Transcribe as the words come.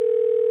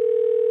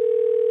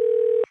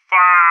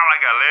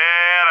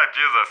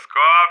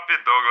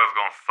JesusCopy, Douglas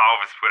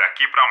Gonçalves por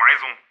aqui para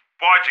mais um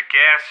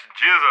podcast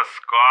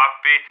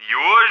JesusCopy. E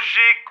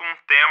hoje com um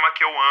tema que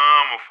eu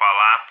amo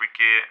falar,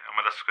 porque é uma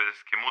das coisas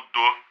que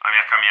mudou a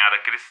minha caminhada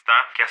cristã,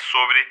 que é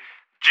sobre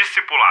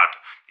discipulado.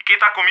 E quem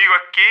está comigo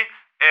aqui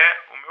é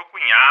o meu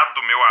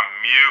cunhado, meu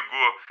amigo,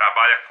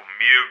 trabalha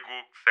comigo,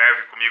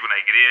 serve comigo na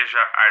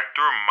igreja,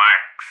 Arthur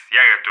Marques. E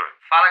aí, Arthur?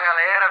 Fala,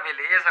 galera,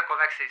 beleza?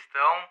 Como é que vocês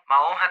estão? Uma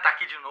honra estar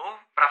aqui de novo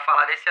para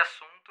falar desse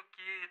assunto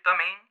que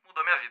também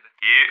mudou minha vida.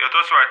 E eu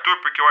trouxe o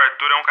Arthur porque o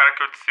Arthur é um cara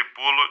que eu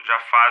discipulo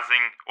já fazem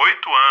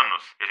 8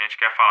 anos. E a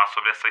gente quer falar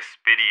sobre essa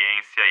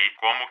experiência aí,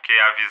 como que é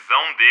a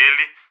visão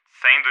dele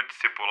sendo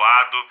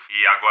discipulado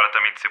e agora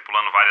também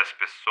discipulando várias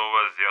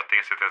pessoas, e eu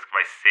tenho certeza que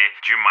vai ser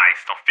demais.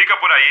 Então fica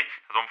por aí,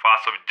 nós vamos falar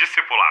sobre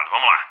discipulado.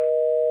 Vamos lá.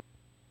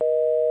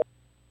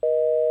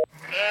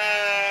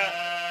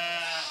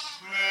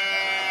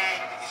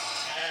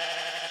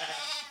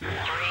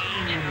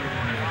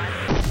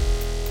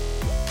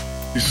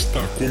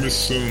 Está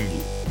começando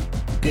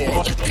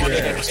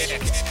Podcast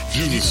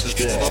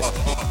JesusCopy,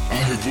 a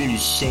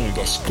revolução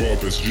das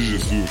cópias de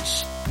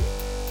Jesus.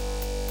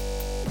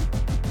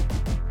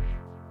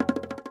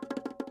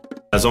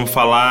 Nós vamos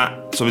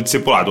falar sobre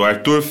discipulado. O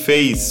Arthur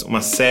fez uma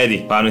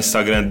série lá no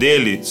Instagram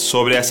dele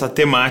sobre essa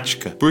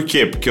temática. Por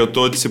quê? Porque eu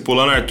tô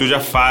discipulando o Arthur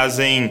já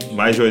fazem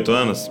mais de 8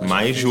 anos?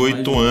 Mais de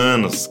 8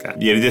 anos, cara.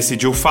 E ele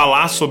decidiu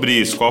falar sobre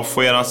isso. Qual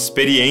foi a nossa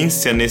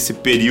experiência nesse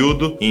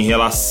período em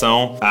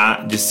relação a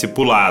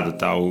discipulado,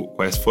 tá?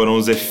 Quais foram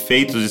os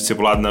efeitos do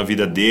discipulado na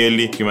vida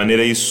dele, de que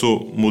maneira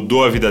isso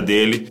mudou a vida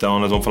dele. Então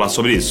nós vamos falar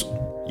sobre isso.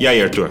 E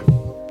aí, Arthur?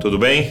 Tudo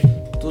bem?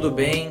 Tudo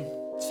bem.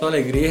 Só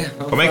alegria.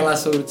 Vamos falar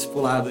sobre o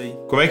discipulado aí.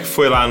 Como é que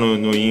foi lá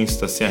no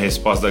Insta, assim, a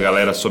resposta da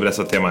galera sobre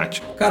essa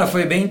temática? Cara,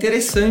 foi bem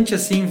interessante,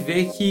 assim,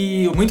 ver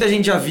que muita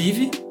gente já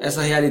vive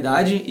essa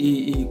realidade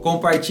e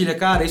compartilha,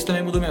 cara, isso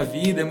também mudou minha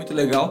vida, é muito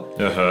legal.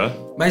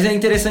 Mas é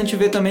interessante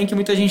ver também que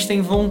muita gente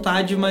tem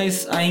vontade,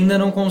 mas ainda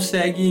não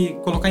consegue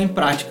colocar em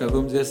prática,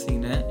 vamos dizer assim,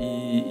 né?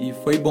 E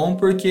foi bom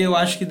porque eu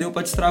acho que deu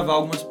pra destravar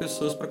algumas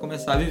pessoas pra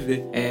começar a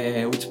viver.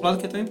 O discipulado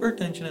que é tão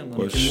importante, né, mano?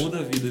 Poxa, que muda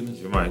a vida mesmo.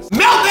 Demais.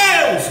 Meu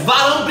Deus!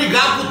 Varão,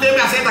 obrigado por ter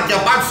me aceito aqui, a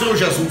paz do Senhor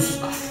Jesus.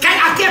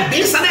 Aqui é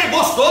benção, né? É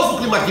gostoso o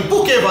clima aqui.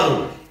 Por quê,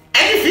 varão?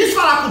 É difícil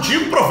falar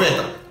contigo,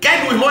 profeta. Que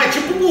o irmão é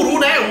tipo um guru,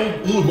 né?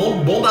 Um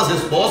irmão bom das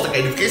respostas, que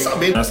aí eu fiquei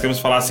sabendo. Nós queremos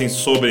falar assim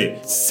sobre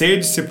ser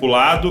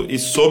discipulado e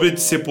sobre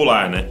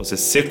discipular, né? Você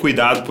ser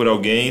cuidado por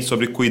alguém,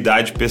 sobre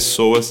cuidar de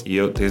pessoas. E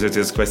eu tenho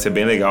certeza que vai ser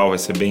bem legal, vai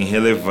ser bem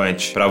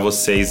relevante pra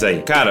vocês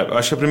aí. Cara, eu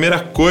acho que a primeira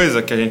coisa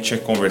que a gente tinha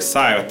que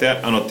conversar, eu até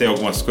anotei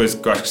algumas coisas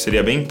que eu acho que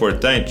seria bem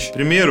importante.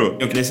 Primeiro,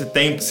 eu nesse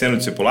tempo sendo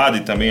discipulado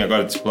e também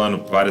agora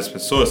discipulando várias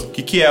pessoas, o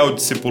que é o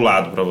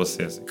discipulado pra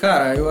vocês?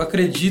 Cara, eu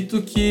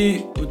acredito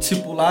que o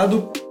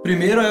discipulado,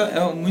 primeiro,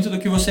 é muito do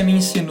que você me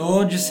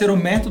ensinou de ser o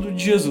método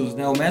de Jesus,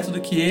 né? O método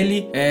que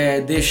ele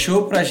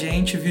deixou pra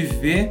gente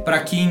viver, pra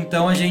que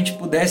então a gente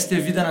pudesse ter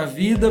vida na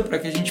vida, pra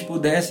que a gente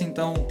pudesse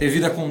então ter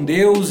vida com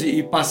Deus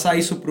e passar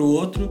isso pro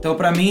outro. Então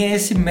pra mim é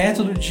esse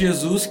método de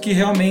Jesus que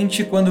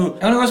realmente quando...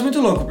 É um negócio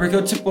muito louco, porque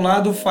o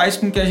discipulado faz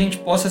com que a gente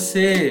possa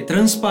ser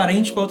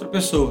transparente com a outra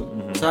pessoa,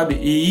 sabe?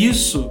 E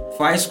isso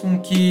faz com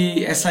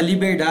que essa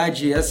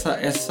liberdade,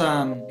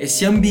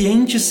 esse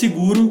ambiente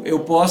seguro, eu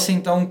possa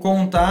então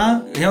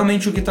contar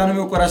realmente o que tá no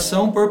meu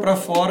coração, pôr pra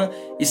fora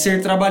e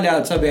ser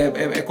trabalhado, sabe?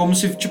 É como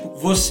se, tipo,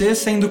 você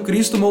sendo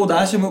Cristo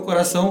moldasse o meu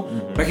coração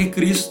pra que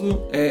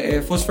Cristo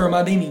fosse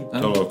formado em mim, tá?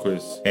 Tá louco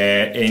isso.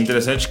 É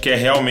interessante que é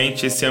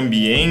realmente esse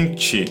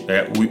ambiente,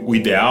 o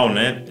ideal,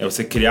 né? É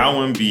você criar um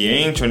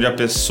ambiente onde a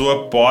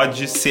pessoa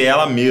pode ser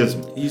ela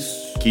mesma.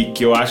 Isso.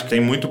 Que eu acho que tem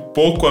muito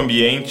pouco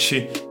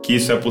ambiente que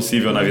isso é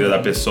possível na vida da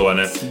pessoa,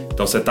 né? Sim.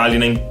 Então você tá ali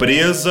na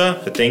empresa,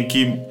 você tem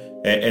que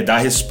dar a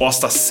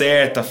resposta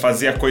certa,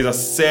 fazer a coisa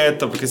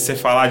certa, porque se você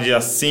falar de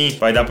assim,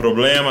 vai dar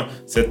problema.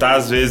 Você tá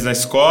às vezes na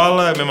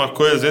escola, é a mesma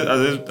coisa, às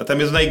vezes até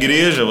mesmo na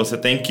igreja, você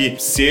tem que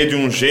ser de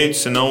um jeito,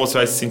 senão você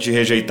vai se sentir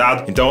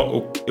rejeitado.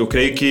 Então eu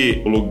creio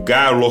que o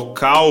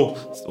local,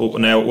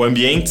 o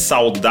ambiente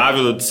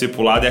saudável do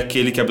discipulado é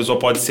aquele que a pessoa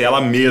pode ser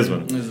ela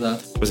mesma.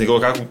 Exato. Você tem que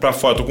colocar pra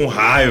fora, tô com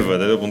raiva,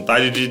 né?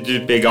 Vontade de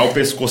pegar o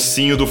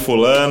pescocinho do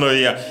fulano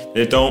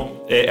então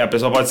a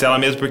pessoa pode ser ela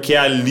mesma, porque é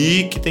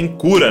ali que tem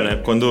cura,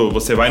 né? Quando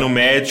você vai no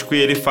médico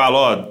e ele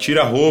fala,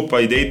 tira a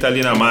roupa e deita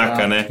ali na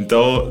maca, né?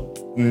 Então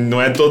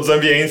não é todos os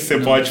ambientes que você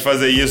pode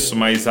fazer isso,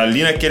 mas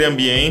ali naquele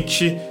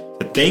ambiente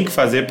você tem que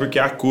fazer porque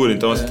é a cura.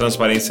 Então essa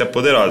transparência é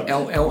poderosa.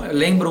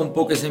 Lembra um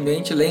pouco esse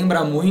ambiente,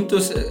 lembra muito,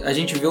 a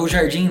gente vê o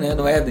jardim, né,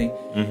 no Éden,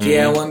 que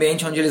é um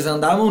ambiente onde eles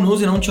andavam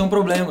nus e não tinham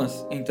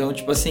problemas. Então,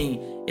 tipo assim,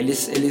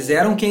 eles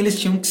eram quem eles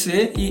tinham que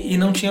ser e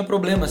não tinha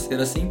problema ser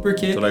assim,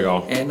 porque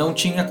não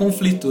tinha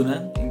conflito,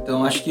 né?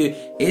 Então acho que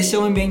esse é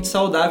um ambiente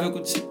saudável que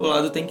o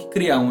discipulado tem que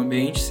criar, um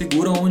ambiente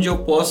seguro onde eu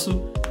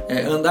posso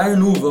andar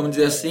nu, vamos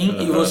dizer assim,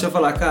 e você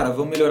falar, cara,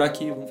 vamos melhorar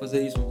aqui, vamos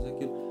fazer isso, vamos fazer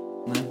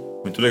aquilo, né?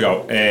 Muito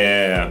legal.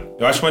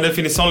 Eu acho que uma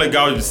definição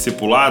legal de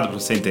discipulado, para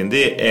você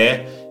entender,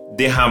 é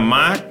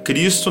derramar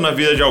Cristo na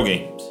vida de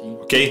alguém. Sim.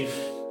 Ok?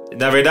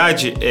 Na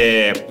verdade,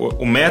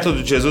 o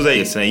método de Jesus é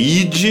esse, né?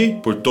 Ide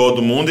por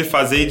todo mundo e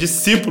fazei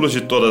discípulos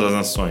de todas as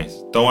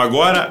nações. Então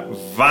agora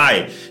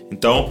vai.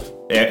 Então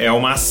é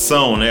uma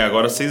ação, né?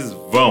 Agora vocês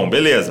vão,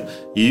 beleza.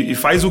 E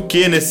faz o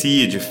que nesse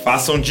ide?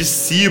 Façam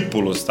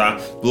discípulos, tá?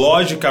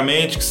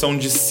 Logicamente que são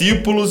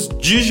discípulos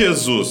de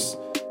Jesus,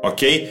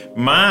 ok?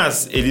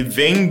 Mas ele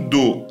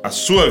vendo a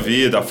sua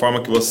vida, a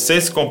forma que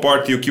você se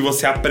comporta e o que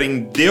você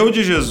aprendeu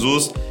de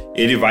Jesus,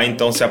 ele vai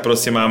então se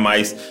aproximar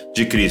mais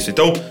de Cristo.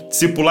 Então,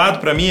 discipulado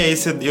para mim é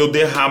esse, eu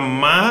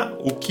derramar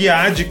o que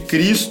há de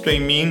Cristo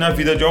em mim na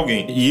vida de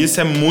alguém. E isso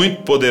é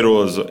muito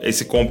poderoso,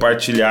 esse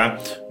compartilhar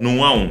no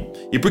 1 a 1.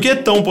 E por que é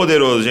tão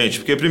poderoso, gente?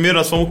 Porque primeiro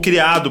nós fomos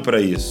criados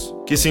para isso.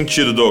 Que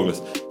sentido,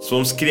 Douglas? Nós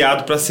fomos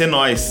criados para ser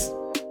nós.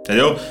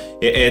 Entendeu?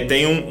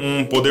 Tem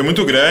um poder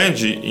muito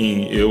grande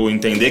em eu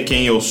entender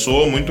quem eu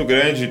sou, muito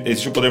grande.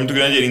 Existe um poder muito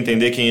grande em ele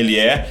entender quem ele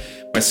é.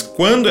 Mas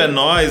quando é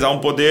nós, há um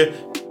poder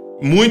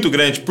muito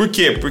grande. Por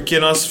quê? Porque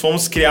nós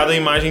fomos criados à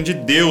imagem de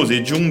Deus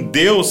e de um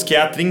Deus que é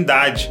a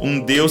Trindade,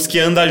 um Deus que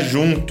anda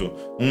junto,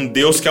 um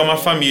Deus que é uma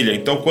família.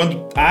 Então,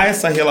 quando há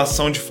essa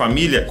relação de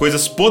família,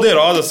 coisas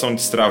poderosas são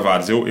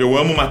destravadas. Eu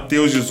amo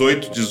Mateus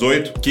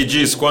 18, que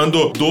diz: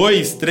 quando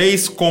 2,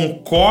 3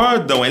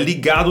 concordam, é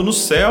ligado no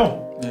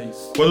céu. É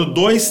isso. Quando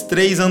 2,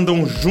 3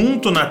 andam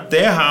junto na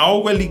terra,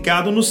 algo é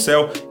ligado no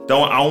céu.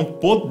 Então, há um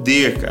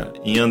poder, cara,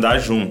 em andar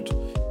junto.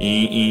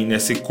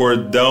 Nesse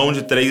cordão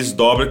de 3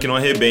 dobras que não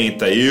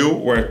arrebenta.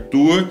 Eu, o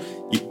Arthur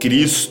e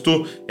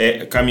Cristo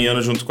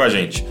caminhando junto com a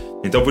gente.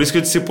 Então por isso que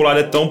o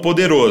discipulado é tão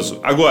poderoso.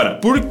 Agora,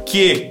 por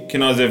que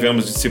nós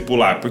devemos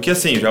discipular? Porque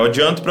assim, já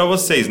adianto para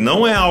vocês,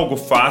 não é algo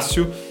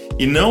fácil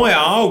e não é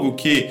algo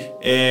que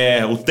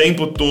é o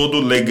tempo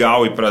todo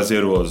legal e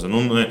prazeroso.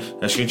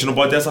 Acho que a gente não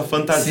pode ter essa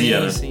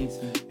fantasia, né? Sim.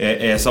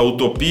 Essa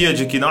utopia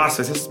de que,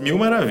 nossa, essas 1000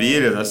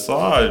 maravilhas, é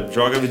só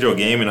joga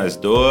videogame nós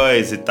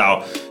dois e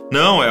tal.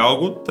 Não, é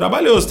algo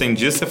trabalhoso. Tem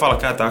dias que você fala,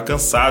 cara, tava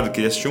cansado,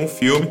 queria assistir um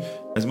filme,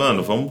 mas,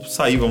 mano, vamos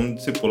sair, vamos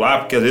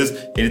discipular, porque às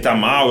vezes ele tá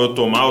mal, eu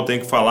tô mal, eu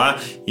tenho que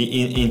falar,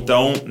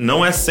 então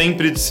não é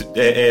sempre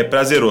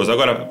prazeroso.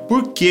 Agora,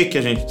 por que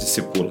a gente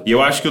discipula? E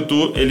eu acho que o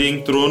Tu, ele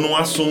entrou num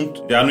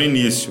assunto já no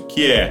início,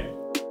 que é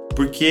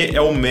porque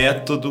é o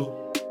método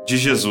de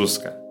Jesus,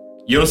 cara.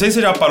 E eu não sei se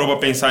você já parou pra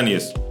pensar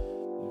nisso.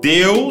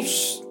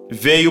 Deus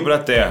veio pra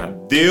terra,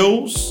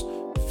 Deus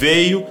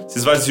veio, se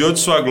esvaziou de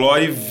sua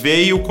glória e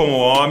veio como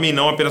homem,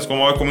 não apenas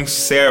como homem, como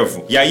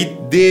servo. E aí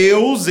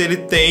Deus, ele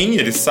tem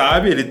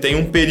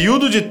um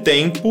período de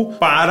tempo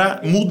para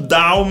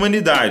mudar a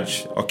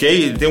humanidade, ok?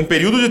 Ele tem um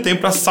período de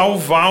tempo para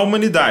salvar a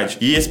humanidade.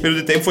 E esse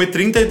período de tempo foi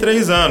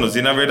 33 anos.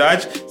 E na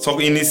verdade,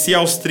 só inicia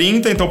aos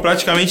 30, então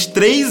praticamente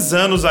 3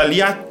 anos ali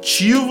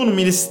ativo no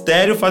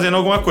ministério fazendo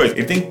alguma coisa.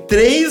 Ele tem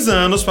 3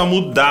 anos para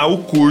mudar o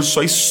curso,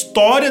 a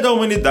história da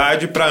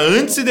humanidade para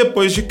antes e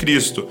depois de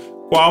Cristo.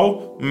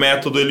 Qual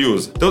método ele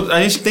usa? Então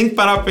a gente tem que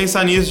parar para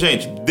pensar nisso,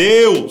 gente.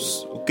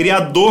 Deus, o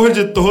criador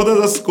de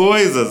todas as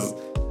coisas,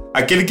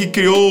 aquele que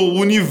criou o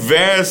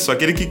universo,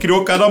 aquele que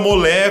criou cada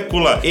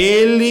molécula,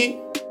 ele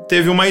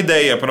teve uma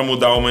ideia para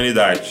mudar a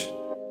humanidade.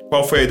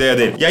 Qual foi a ideia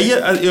dele? E aí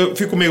eu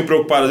fico meio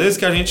preocupado às vezes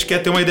que a gente quer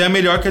ter uma ideia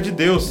melhor que a de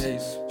Deus. É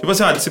isso. Tipo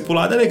assim,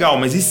 discipulado é legal,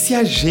 mas e se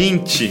a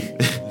gente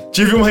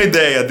tive uma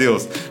ideia,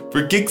 Deus?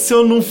 Por que o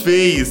Senhor não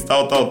fez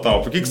tal?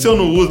 Por que o Senhor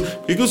não usa?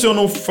 Por que o Senhor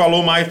não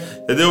falou mais?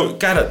 Entendeu?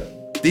 Cara,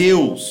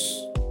 Deus,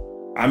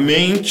 a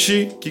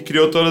mente que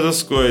criou todas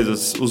as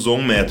coisas, usou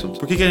um método.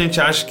 Por que a gente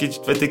acha que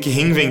vai ter que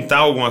reinventar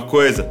alguma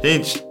coisa?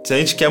 Gente, se a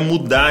gente quer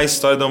mudar a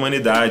história da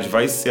humanidade,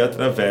 vai ser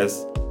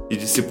através de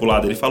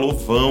discipulado. Ele falou,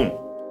 vão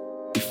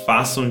e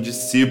façam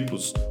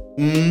discípulos,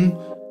 um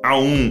a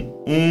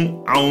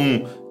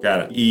um,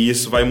 cara. E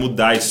isso vai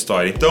mudar a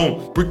história.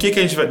 Então, por que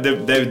a gente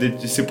deve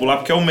discipular?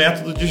 Porque é o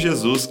método de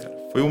Jesus, cara.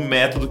 Foi o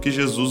método que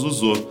Jesus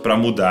usou para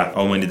mudar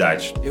a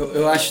humanidade.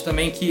 Eu acho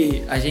também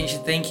que a gente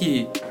tem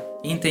que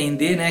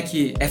entender, né,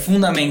 que é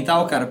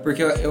fundamental, cara,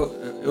 porque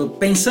eu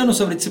pensando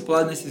sobre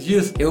discipulado nesses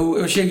dias,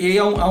 eu cheguei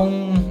a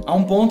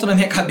um ponto na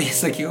minha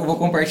cabeça que eu vou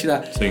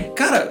compartilhar. Sim.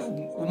 Cara,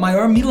 o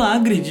maior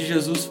milagre de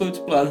Jesus foi o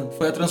discipulado.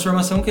 Foi a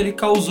transformação que ele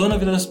causou na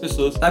vida das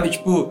pessoas. Sabe,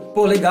 tipo,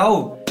 pô,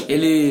 legal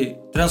ele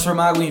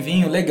transformar água em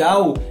vinho,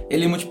 legal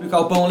ele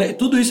multiplicar o pão,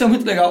 tudo isso é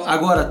muito legal.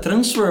 Agora,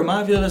 transformar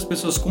a vida das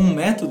pessoas com um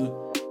método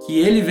que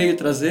ele veio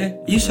trazer,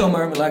 isso é o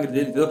maior milagre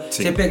dele, entendeu?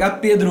 Sim. Você pegar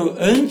Pedro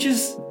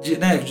antes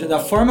da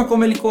forma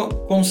como ele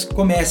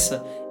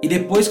começa e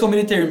depois como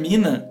ele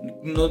termina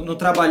no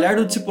trabalhar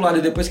do discipulado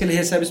e depois que ele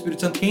recebe o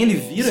Espírito Santo, quem ele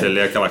vira... Você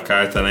lê aquela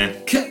carta, né?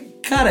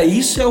 Cara,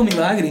 isso é um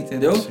milagre,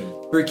 entendeu? Sim.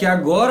 Porque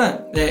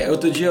agora,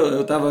 outro dia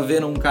eu tava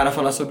vendo um cara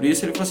falar sobre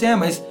isso, ele falou assim,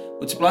 mas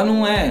o discipulado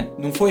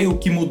não foi o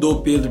que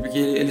mudou Pedro, porque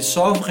ele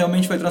só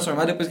realmente foi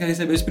transformado depois que ele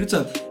recebeu o Espírito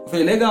Santo. Eu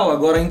falei, legal,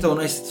 agora então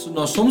nós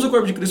somos o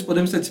corpo de Cristo,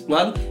 podemos ser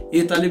discipulado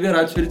e tá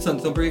liberado o Espírito Santo,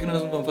 então por que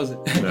nós não vamos fazer?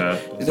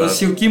 Então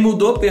se o que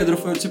mudou Pedro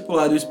foi o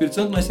discipulado e o Espírito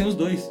Santo, nós temos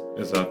 2.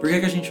 Exato. Por que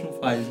a gente não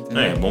faz?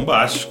 Entendeu? É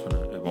bombástico,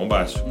 né? É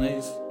bombástico. Não é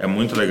isso. É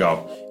muito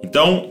legal.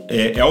 Então,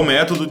 é o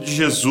método de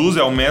Jesus,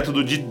 é o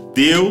método de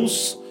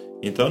Deus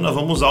Então nós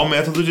vamos usar o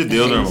método de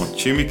Deus, meu irmão.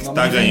 Time que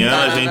tá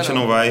ganhando, a gente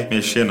não vai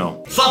mexer,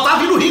 não. Só tá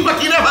vindo rico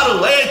aqui, né,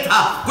 varão?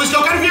 Eita! Por isso que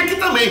eu quero vir aqui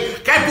também.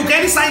 Porque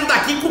ele saindo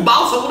daqui com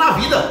bálsamo na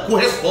vida, com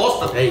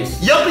resposta. É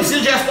isso. E eu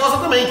preciso de resposta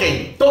também,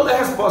 Ken. Toda a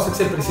resposta que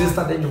você precisa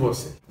tá dentro de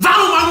você.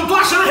 Varão, mas não tô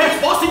achando a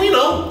resposta em mim,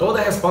 não. Toda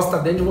a resposta tá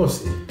dentro de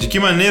você. De que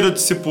maneira o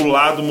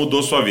discipulado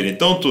mudou sua vida?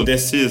 Então, tu,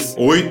 desses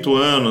 8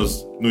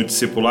 anos no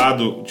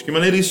discipulado, de que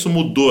maneira isso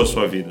mudou a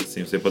sua vida,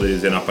 assim, você poderia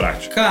dizer na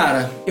prática?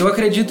 Cara, eu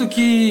acredito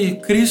que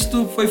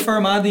Cristo foi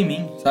formado em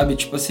mim, sabe?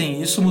 Tipo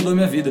assim, isso mudou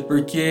minha vida.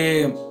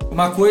 Porque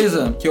uma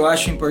coisa que eu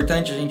acho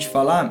importante a gente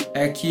falar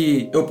é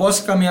que eu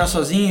posso caminhar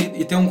sozinho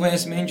e ter um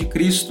conhecimento de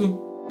Cristo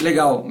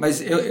legal,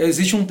 mas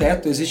existe um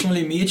teto, existe um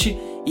limite,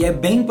 e é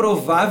bem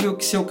provável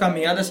que se eu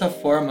caminhar dessa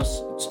forma,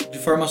 de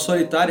forma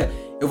solitária,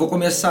 eu vou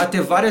começar a ter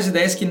várias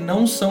ideias que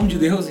não são de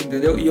Deus,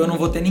 entendeu? E eu não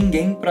vou ter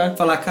ninguém pra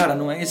falar, cara,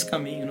 não é esse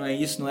caminho, não é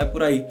isso, não é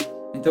por aí.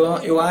 Então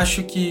eu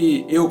acho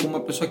que eu, como uma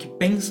pessoa que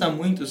pensa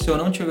muito, se eu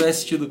não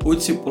tivesse tido o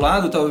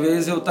discipulado,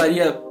 talvez eu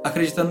estaria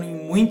acreditando em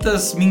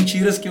muitas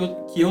mentiras que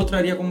eu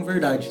traria como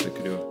verdade. Você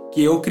criou.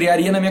 Que eu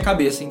criaria na minha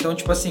cabeça. Então,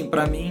 tipo assim,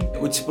 pra mim,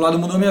 o discipulado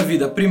mudou minha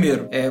vida.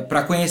 Primeiro,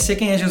 pra conhecer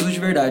quem é Jesus de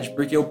verdade.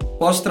 Porque eu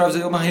posso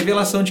trazer uma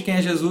revelação de quem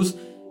é Jesus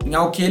em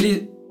algo que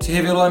ele se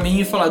revelou a mim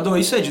e falar,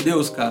 isso é de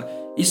Deus, cara.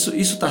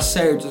 Isso tá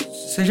certo.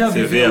 Você já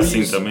viu isso? Você vê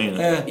assim também,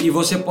 né? E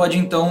você pode,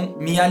 então,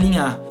 me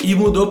alinhar. E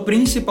mudou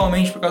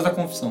principalmente por causa da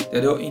confissão,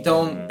 entendeu?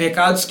 Então,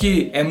 pecados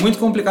que é muito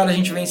complicado a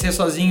gente vencer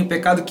sozinho,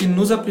 pecado que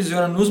nos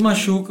aprisiona, nos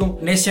machucam,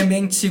 nesse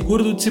ambiente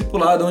seguro do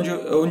discipulado,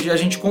 onde a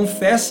gente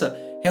confessa.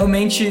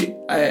 Realmente,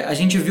 a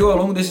gente viu ao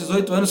longo desses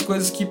 8 anos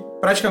coisas que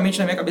praticamente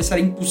na minha cabeça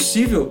era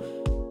impossível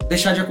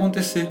deixar de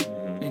acontecer,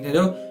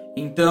 entendeu?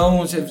 Então,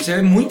 você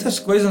vê muitas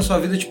coisas na sua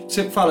vida, tipo,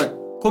 você fala,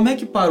 como é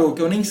que parou,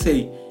 que eu nem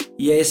sei.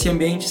 E é esse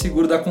ambiente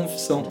seguro da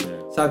confissão,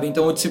 sabe?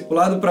 Então, o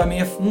discipulado pra mim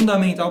é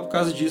fundamental por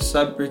causa disso,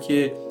 sabe?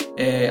 Porque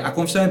a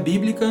confissão é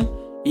bíblica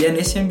e é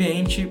nesse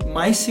ambiente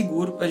mais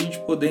seguro pra gente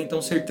poder,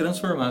 então, ser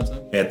transformados,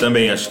 né?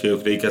 Também, eu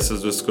creio que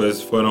essas duas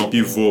coisas foram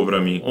pivô pra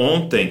mim.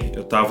 Ontem,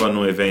 eu tava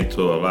num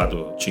evento lá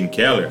do Tim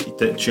Keller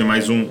e tinha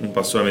mais um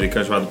pastor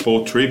americano chamado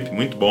Paul Tripp,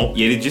 muito bom.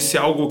 E ele disse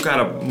algo,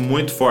 cara,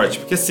 muito forte.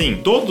 Porque, assim,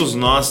 todos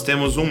nós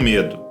temos um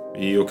medo.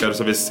 E eu quero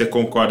saber se você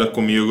concorda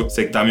comigo,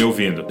 você que tá me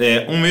ouvindo.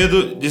 Um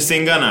medo de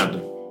ser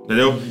enganado,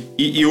 entendeu?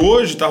 E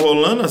hoje tá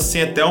rolando,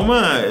 assim, até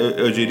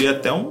eu diria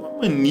até uma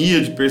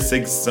mania de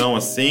perseguição,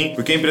 assim.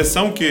 Porque a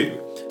impressão que...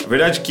 A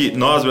verdade é que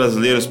nós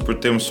brasileiros, por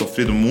termos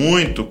sofrido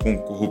muito com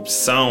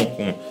corrupção,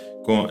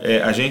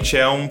 a gente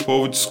é um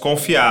povo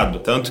desconfiado.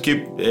 Tanto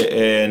que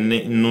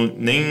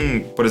nem,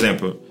 por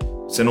exemplo,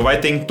 você não vai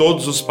ter em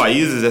todos os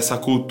países essa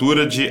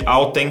cultura de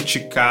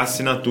autenticar a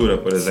assinatura,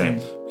 por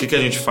exemplo. Sim. O que a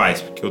gente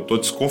faz? Porque eu tô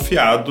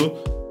desconfiado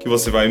que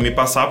você vai me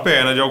passar a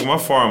perna de alguma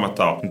forma,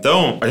 tal.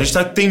 Então, a gente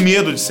tem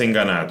medo de ser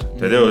enganado,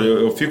 entendeu?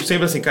 Eu fico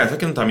sempre assim, cara, será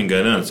que ele não tá me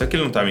enganando? Será que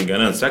ele não tá me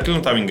enganando? Será que ele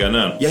não tá me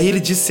enganando? E aí ele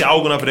disse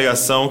algo na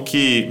pregação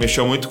que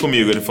mexeu muito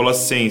comigo. Ele falou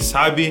assim,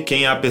 sabe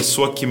quem é a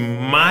pessoa que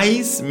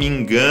mais me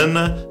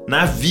engana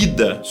na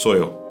vida? Sou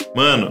eu.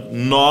 Mano,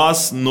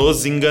 nós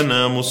nos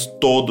enganamos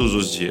todos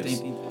os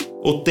dias.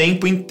 O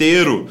tempo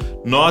inteiro.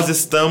 Nós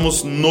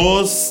estamos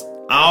nos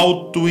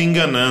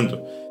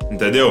auto-enganando.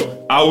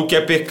 Entendeu? Algo que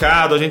é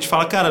pecado, a gente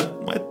fala, cara,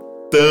 não é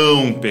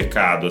tão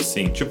pecado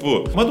assim.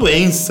 Tipo, uma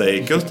doença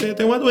aí, que eu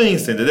tenho uma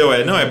doença, entendeu?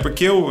 É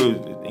porque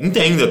eu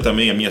entenda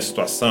também a minha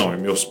situação.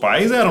 Meus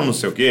pais eram não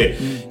sei o quê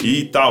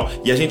e tal.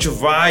 E a gente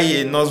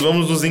nós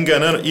vamos nos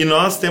enganando. E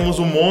nós temos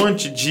um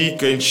monte de,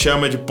 que a gente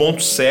chama de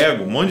ponto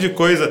cego, um monte de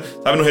coisa,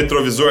 sabe, no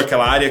retrovisor,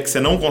 aquela área que você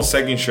não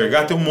consegue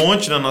enxergar. Tem um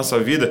monte na nossa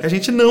vida que a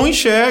gente não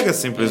enxerga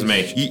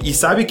simplesmente. E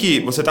sabe que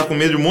você tá com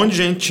medo de um monte de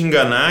gente te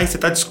enganar e você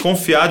tá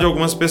desconfiado de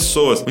algumas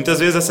pessoas. Muitas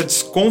vezes essa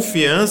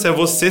desconfiança é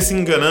você se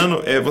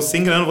enganando, é você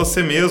enganando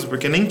você mesmo,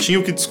 porque nem tinha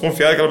o que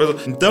desconfiar daquela pessoa.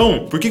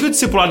 Então, por que o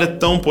discipulado é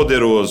tão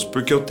poderoso?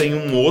 Porque eu tenho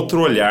um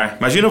outro olhar.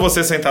 Imagina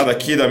você sentado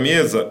aqui da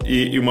mesa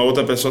e uma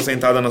outra pessoa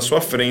sentada na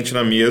sua frente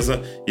na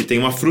mesa e tem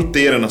uma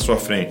fruteira na sua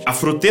frente. A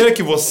fruteira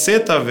que você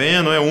tá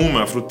vendo é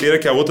uma, a fruteira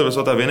que a outra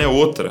pessoa tá vendo é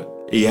outra.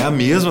 E é a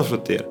mesma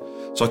fruteira.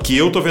 Só que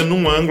eu tô vendo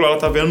num ângulo, ela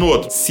tá vendo no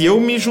outro. Se eu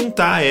me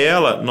juntar a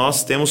ela,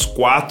 nós temos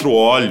 4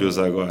 olhos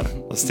agora.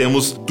 Nós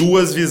temos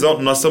 2 visões.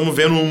 Nós estamos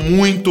vendo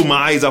muito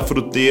mais a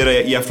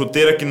fruteira. E a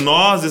fruteira que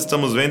nós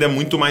estamos vendo é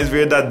muito mais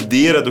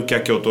verdadeira do que a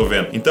que eu tô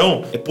vendo.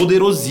 Então, é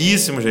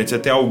poderosíssimo, gente. Você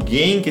ter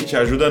alguém que te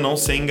ajuda a não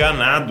ser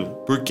enganado.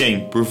 Por quem?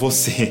 Por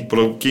você.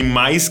 Por quem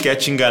mais quer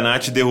te enganar,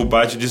 te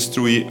derrubar, te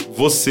destruir.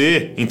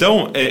 Você.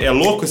 Então, é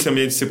louco esse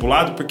ambiente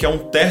discipulado porque é um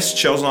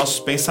teste aos nossos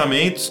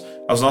pensamentos,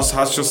 aos nossos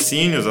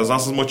raciocínios, às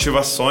nossas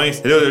motivações,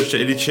 entendeu?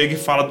 Ele chega e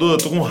fala, Duda, eu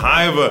tô com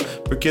raiva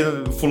porque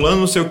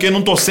fulano não sei o que,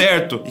 não tô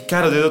certo. E,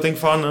 cara, às vezes eu tenho que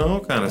falar, não,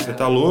 cara, você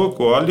tá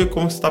louco, olha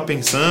como você tá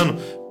pensando.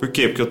 Por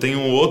quê? Porque eu tenho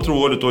um outro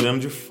olho, eu tô olhando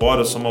de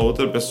fora, eu sou uma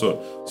outra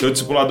pessoa. Seu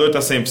discipulador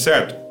tá sempre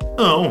certo?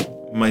 Não,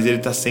 mas ele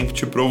tá sempre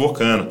te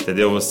provocando,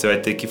 entendeu? Você vai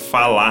ter que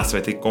falar, você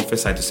vai ter que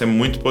confessar, então isso é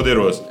muito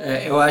poderoso.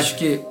 Eu acho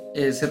que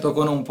você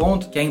tocou num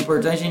ponto que é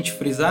importante a gente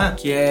frisar,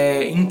 que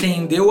é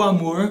entender o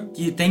amor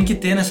que tem que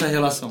ter nessa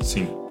relação.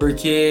 Sim.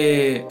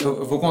 Porque,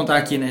 eu vou contar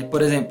aqui, né?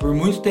 Por exemplo, por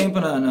muito tempo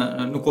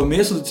no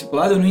começo do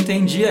discipulado, eu não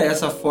entendia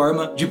essa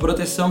forma de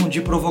proteção,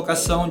 de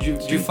provocação,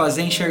 de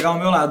fazer enxergar o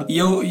meu lado. E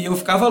eu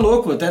ficava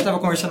louco, eu até tava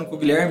conversando com o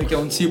Guilherme, que é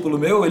um discípulo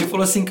meu, ele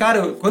falou assim,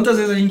 cara, quantas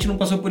vezes a gente não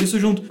passou por isso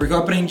junto? Porque eu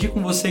aprendi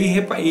com você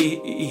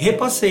e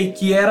repassei,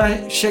 que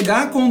era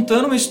chegar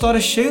contando uma história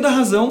cheia da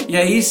razão, e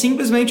aí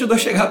simplesmente o Dô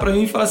chegar pra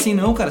mim e falar assim,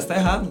 não, cara, você tá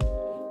errado.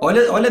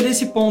 Olha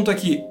desse ponto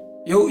aqui.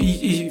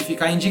 E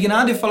ficar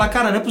indignado e falar,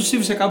 cara, não é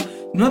possível,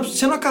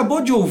 você não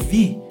acabou de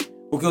ouvir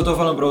o que eu tô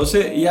falando pra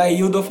você? E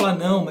aí o Dô fala,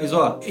 não, mas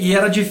ó... E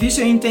era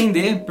difícil eu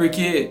entender,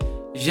 porque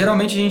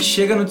geralmente a gente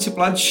chega no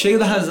discipulado cheio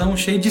da razão,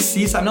 cheio de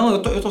si, sabe? Não, eu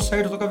tô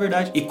certo, eu tô com a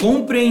verdade. E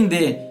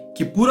compreender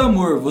que por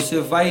amor você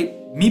vai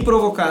me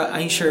provocar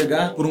a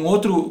enxergar por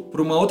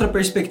uma outra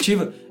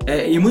perspectiva,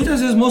 e muitas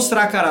vezes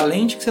mostrar, cara, a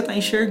lente que você tá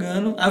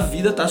enxergando, a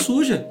vida tá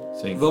suja.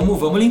 Sim.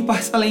 Vamos limpar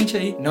essa lente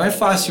aí. Não é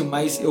fácil,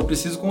 mas eu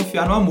preciso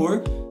confiar no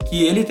amor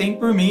que ele tem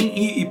por mim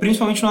e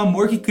principalmente no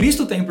amor que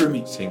Cristo tem por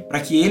mim. Sim. Para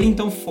que ele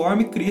então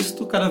forme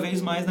Cristo cada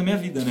vez mais na minha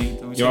vida, né?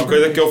 Então, e uma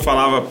coisa que eu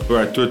falava pro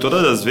Arthur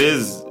todas as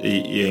vezes,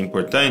 e é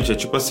importante, é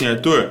tipo assim,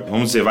 Arthur,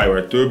 vamos dizer, o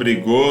Arthur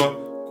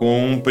brigou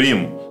com um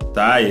primo,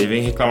 tá? E ele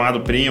vem reclamar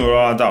do primo,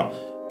 blá, blá,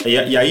 tal.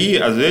 E aí,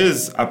 às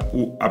vezes,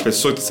 a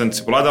pessoa que está sendo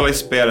discipulada, ela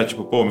espera,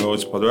 tipo, pô, meu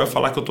discipulador vai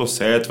falar que eu tô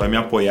certo, vai me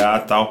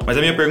apoiar e tal. Mas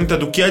a minha pergunta é,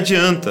 do que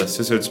adianta se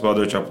o seu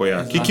discipulador te apoiar?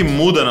 Exato. O que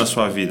muda na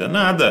sua vida?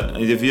 Nada.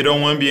 Ele vira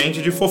um ambiente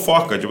de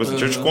fofoca. Tipo assim,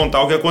 deixa eu te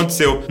contar o que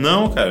aconteceu.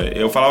 Não, cara,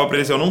 eu falava pra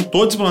ele assim, eu não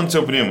tô discipulando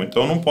seu primo,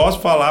 então eu não posso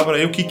falar pra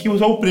ele o que o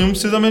seu primo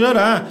precisa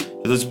melhorar.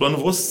 Eu tô discipulando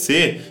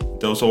você.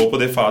 Então eu só vou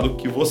poder falar do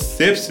que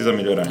você precisa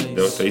melhorar,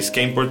 entendeu? Então isso que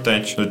é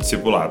importante no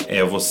discipulado.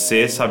 É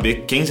você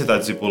saber quem você tá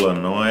discipulando.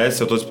 Não é,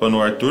 se eu tô discipulando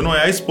o Arthur, não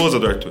é a esposa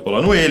do Arthur. Tô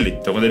falando ele.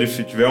 Então quando ele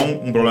tiver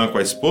um problema com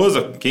a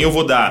esposa, quem eu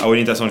vou dar a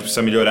orientação de que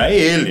precisa melhorar é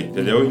ele,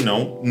 entendeu? E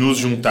não nos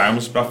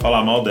juntarmos pra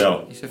falar mal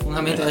dela. Isso é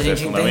fundamental a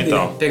gente entender.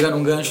 Pegando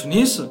um gancho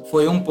nisso,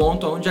 foi um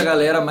ponto onde a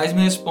galera mais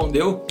me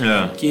respondeu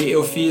que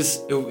eu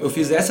fiz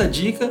essa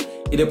dica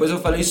e depois eu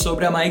falei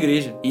sobre amar a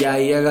igreja. E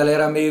aí a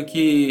galera meio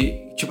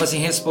que... tipo assim,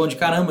 responde,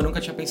 caramba, eu nunca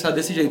tinha pensado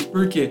desse jeito.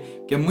 Por quê?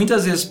 Porque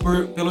muitas vezes,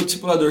 pelo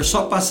discipulador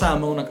só passar a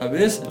mão na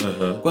cabeça,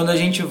 quando a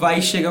gente vai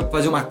e chega a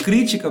fazer uma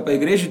crítica pra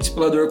igreja, o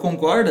discipulador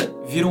concorda,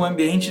 vira um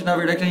ambiente, na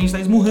verdade, que a gente tá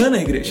esmurrando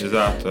a igreja.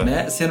 Exato.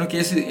 Né? Sendo que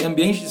esse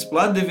ambiente de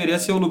discipulado deveria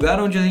ser o lugar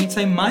onde a gente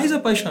sai mais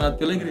apaixonado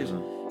pela igreja.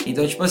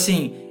 Então, tipo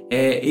assim,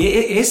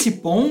 esse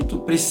ponto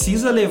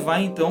precisa levar,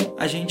 então,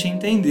 a gente a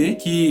entender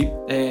que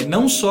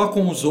não só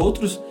com os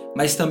outros,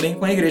 mas também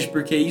com a igreja,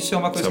 porque isso é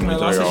uma coisa que na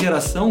nossa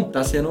geração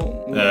está sendo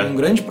um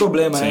grande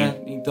problema, né?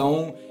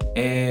 Então,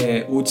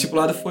 o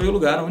discipulado foi o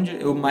lugar onde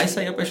eu mais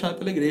saí apaixonado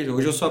pela igreja.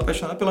 Hoje eu sou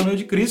apaixonado pela noiva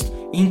de Cristo,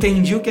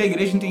 entendi o que é a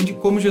igreja, entendi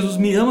como Jesus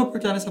me ama por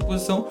estar nessa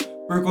posição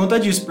por conta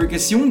disso. Porque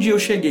se um dia eu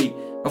cheguei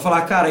pra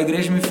falar, cara, a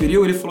igreja me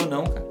feriu, ele falou,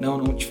 não, cara,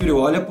 não te feriu,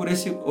 olha por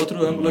esse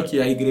outro ângulo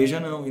aqui, a igreja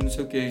não, e não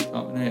sei o que e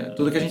tal, né?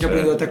 Tudo que a gente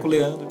aprendeu até com o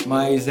Leandro,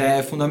 mas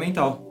é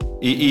fundamental.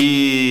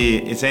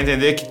 E você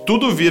entender que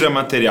tudo vira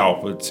material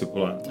pro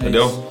discipulado,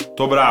 entendeu?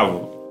 Tô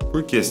bravo.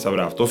 Por que você tá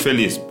bravo? Tô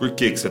feliz. Por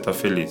que você tá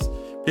feliz?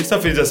 Por que você tá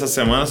feliz essa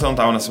semana, você não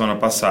tava na semana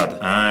passada?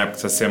 Ah, é porque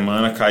essa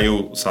semana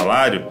caiu o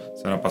salário,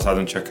 semana passada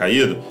não tinha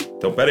caído.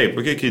 Então, peraí,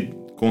 por que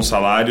com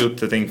salário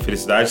você tem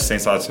felicidade, sem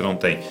salário você não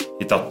tem?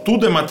 E tal,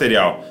 tudo é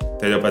material,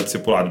 entendeu? Para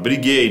discipulado.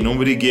 Briguei, não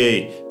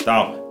briguei,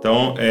 tal.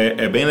 Então,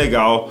 é bem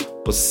legal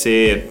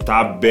você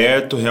tá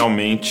aberto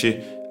realmente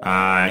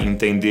a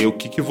entender o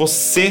que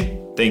você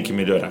tem que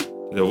melhorar,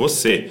 entendeu?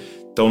 Você.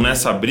 Então,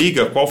 nessa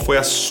briga, qual foi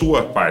a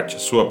sua parte, a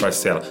sua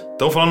parcela?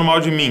 Estão falando mal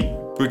de mim.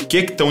 Por que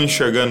estão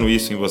enxergando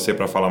isso em você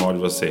pra falar mal de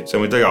você? Isso é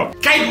muito legal.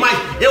 Quer mais?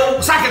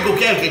 Sabe o que eu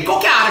quero? Qual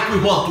que é a área que o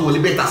irmão atua?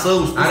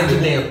 Libertação? Área de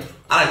dentro.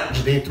 Área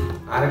de dentro?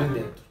 Área de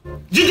dentro.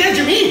 De dentro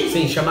de mim?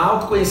 Sim, chama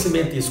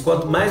autoconhecimento isso.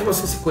 Quanto mais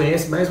você se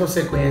conhece, mais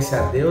você conhece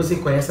a Deus e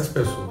conhece as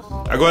pessoas.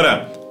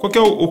 Agora, qual que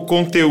é o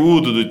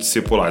conteúdo do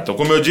discipulado? Então,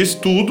 como eu disse,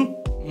 tudo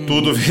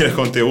vira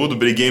conteúdo.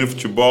 Briguei no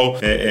futebol,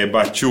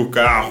 bati o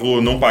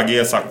carro, não paguei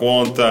essa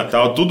conta,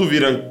 tal. Tudo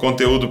vira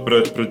conteúdo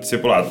pro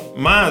discipulado.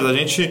 Mas a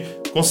gente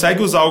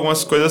consegue usar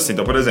algumas coisas assim.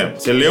 Então, por exemplo,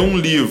 você lê um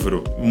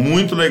livro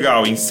muito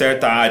legal em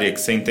certa área que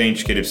você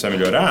entende que ele precisa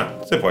melhorar,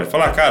 você pode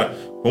falar, cara,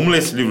 vamos ler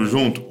esse livro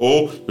junto?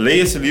 Ou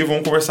leia esse livro,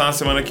 vamos conversar na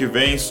semana que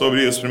vem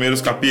sobre os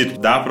primeiros capítulos.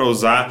 Dá para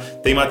usar,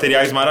 tem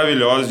materiais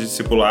maravilhosos de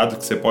discipulado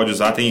que você pode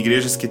usar, tem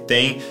igrejas que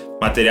têm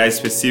materiais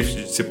específicos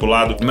de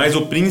discipulado, mas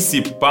o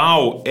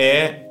principal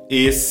é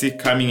esse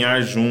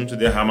caminhar junto e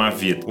derramar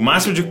vida. O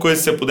máximo de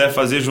coisas que você puder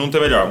fazer junto é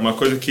melhor. Uma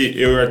coisa que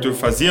eu e o Arthur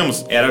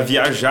fazíamos era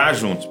viajar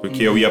juntos,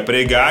 porque eu ia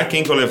pregar,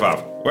 quem que eu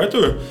levava? O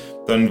Arthur.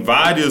 Então, em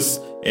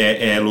vários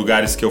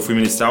lugares que eu fui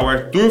ministrar, o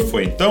Arthur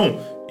foi. Então,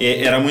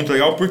 era muito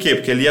legal, por quê?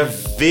 Porque ele ia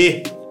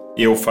ver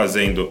eu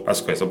fazendo as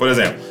coisas. Então, por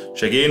exemplo,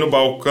 cheguei no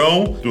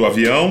balcão do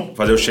avião,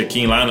 fazer o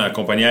check-in lá na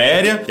companhia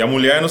aérea, e a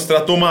mulher nos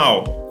tratou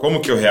mal. Como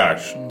que eu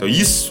reajo? Então,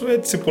 isso é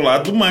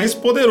discipulado mais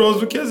poderoso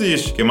do que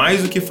existe. Porque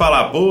mais do que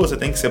falar, pô, você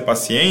tem que ser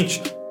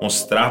paciente,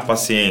 mostrar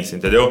paciência,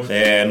 entendeu?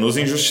 Nos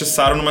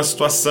injustiçaram numa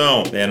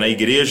situação, na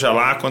igreja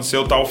lá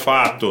aconteceu tal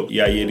fato, e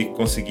aí ele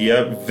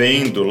conseguia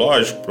vendo,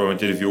 lógico,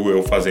 provavelmente ele viu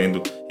eu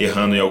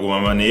errando em alguma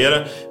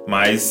maneira,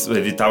 mas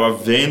ele estava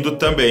vendo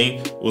também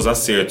os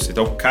acertos.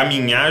 Então,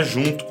 caminhar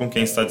junto com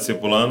quem está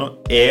discipulando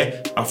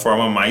é a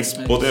forma mais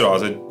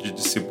poderosa de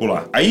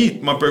discipular. Aí,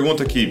 uma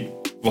pergunta que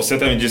você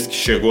também disse que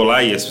chegou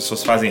lá e as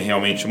pessoas fazem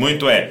realmente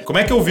muito como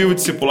é que eu vivo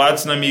discipulado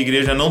se na minha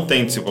igreja não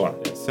tem discipulado?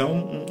 Esse é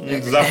um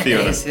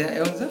desafio, né? Esse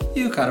é um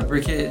desafio, cara,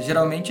 porque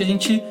geralmente a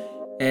gente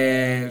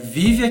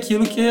vive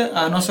aquilo que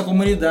a nossa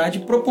comunidade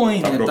propõe,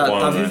 né?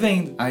 Tá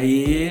vivendo.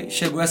 Aí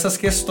chegou essas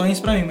questões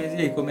pra mim, mas e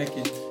aí, como é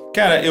que...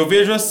 Cara, eu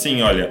vejo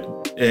assim, olha,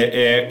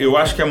 eu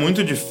acho que é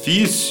muito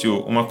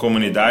difícil uma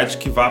comunidade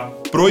que vá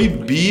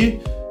proibir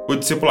o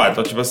discipulado.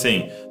 Então, tipo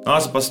assim,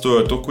 nossa,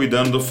 pastor, eu tô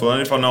cuidando do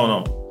fulano, e fala,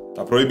 não,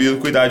 tá proibido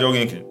cuidar de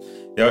alguém aqui.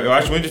 Eu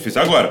acho muito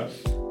difícil. Agora,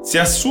 se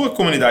a sua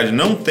comunidade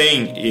não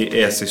tem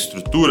essa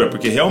estrutura,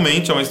 porque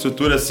realmente é uma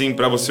estrutura assim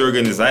para você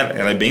organizar,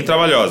 ela é bem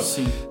trabalhosa.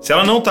 Sim. Se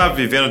ela não está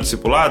vivendo o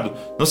discipulado,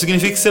 não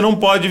significa que você não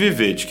pode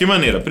viver. De que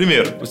maneira?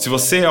 Primeiro, se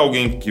você é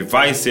alguém que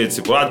vai ser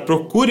discipulado,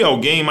 procure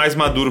alguém mais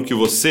maduro que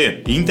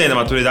você. E entenda,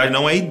 maturidade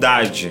não é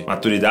idade.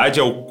 Maturidade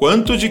é o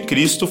quanto de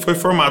Cristo foi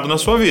formado na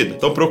sua vida.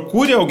 Então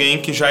procure alguém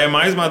que já é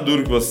mais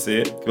maduro que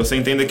você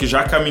entenda que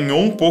já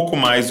caminhou um pouco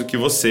mais do que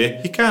você.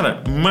 E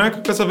cara,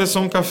 marca com essa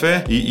pessoa um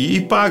café e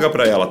paga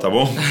pra ela, tá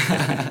bom?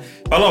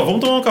 Fala, vamos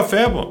tomar um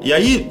café, pô. E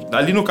aí,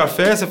 ali no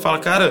café, você fala,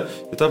 cara,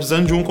 eu tava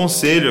precisando de um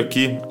conselho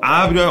aqui.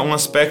 Abre um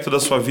aspecto da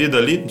sua vida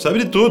ali, não sabe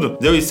de tudo.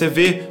 Entendeu? E você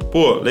vê,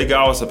 pô,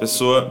 legal, essa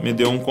pessoa me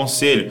deu um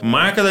conselho.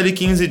 Marca dali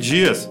 15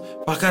 dias.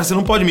 Fala, cara, você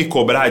não pode me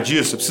cobrar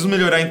disso? Eu preciso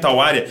melhorar em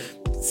tal área.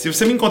 Se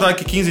você me encontrar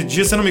daqui 15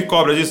 dias, você não me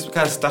cobra disso?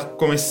 Cara, você tá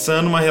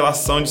começando uma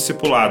relação de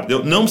discipulado.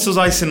 Eu não preciso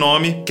usar esse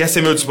nome. Quer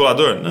ser meu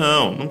discipulador?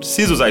 Não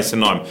precisa usar esse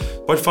nome.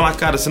 Pode falar,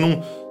 cara, você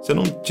não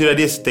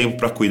tiraria esse tempo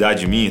pra cuidar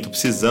de mim? Tô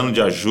precisando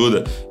de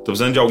ajuda, tô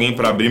precisando de alguém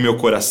pra abrir meu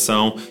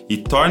coração. E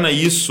torna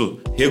isso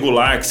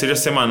regular, que seja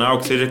semanal,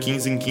 que seja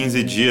 15 em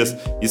 15 dias.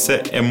 Isso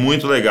é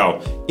muito legal.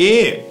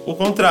 E o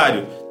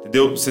contrário,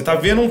 entendeu? Você tá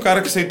vendo um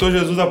cara que aceitou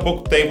Jesus há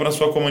pouco tempo na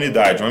sua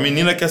comunidade, uma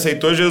menina que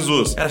aceitou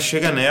Jesus. Cara,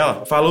 chega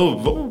nela, falou,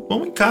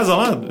 vamos em casa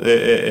lá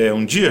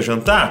um dia,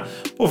 jantar?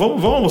 Pô,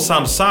 vamos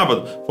almoçar no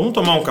sábado? Vamos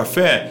tomar um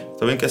café?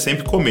 Tá vendo que é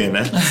sempre comer,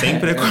 né?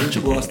 Sempre é comer. A gente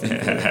gosta.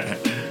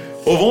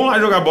 Ou vamos lá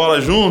jogar bola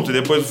junto e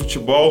depois do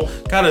futebol.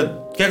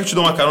 Cara, quer que eu te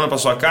dê uma carona pra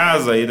sua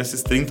casa aí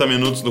nesses 30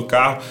 minutos do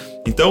carro?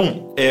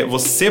 Então,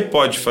 você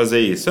pode fazer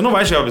isso. Você não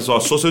vai chegar pra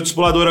pessoa, sou seu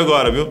discipulador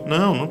agora, viu?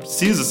 Não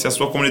precisa, se a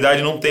sua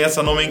comunidade não tem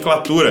essa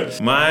nomenclatura.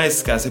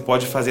 Mas, cara, você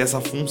pode fazer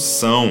essa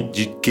função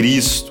de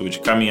Cristo, de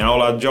caminhar ao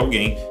lado de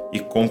alguém e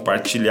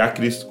compartilhar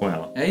Cristo com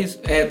ela. É isso.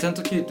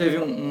 Tanto que teve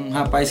um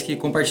rapaz que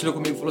compartilhou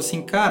comigo e falou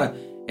assim, cara,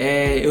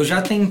 eu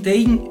já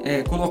tentei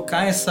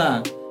colocar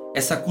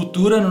essa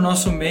cultura no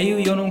nosso meio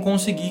e eu não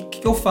consegui. O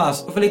que eu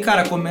faço? Eu falei,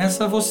 cara,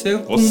 começa você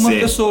com uma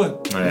pessoa,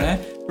 né?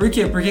 Por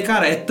quê? Porque,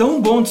 cara, é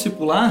tão bom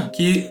discipular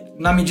que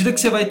na medida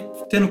que você vai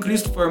tendo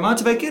Cristo formado,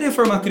 você vai querer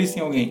formar Cristo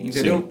em alguém,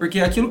 entendeu? Sim.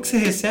 Porque aquilo que você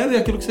recebe é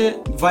aquilo que você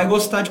vai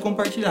gostar de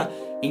compartilhar.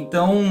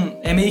 Então,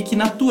 é meio que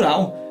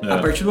natural. A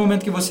partir do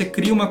momento que você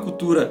cria uma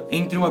cultura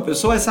entre uma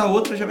pessoa, essa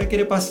outra já vai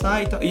querer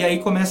passar e aí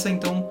começa,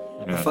 então,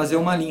 a fazer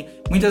uma linha.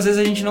 Muitas vezes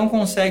a gente não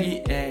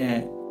consegue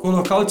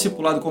colocar o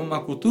discipulado como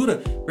uma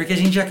cultura, porque a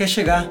gente já quer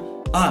chegar.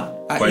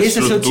 Esse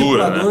é seu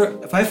discipulador, né?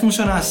 Vai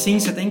funcionar assim,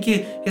 você tem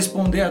que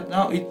responder.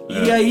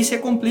 E aí você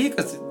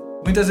complica.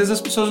 Muitas vezes as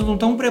pessoas não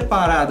estão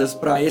preparadas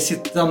para esse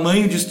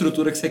tamanho de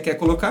estrutura que você quer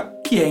colocar,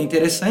 que é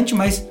interessante,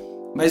 mas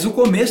o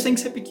começo tem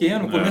que ser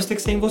pequeno, o começo tem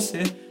que ser em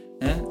você.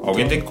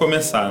 Alguém tem que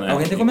começar, né?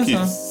 Alguém tem que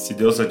começar. Se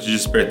Deus está te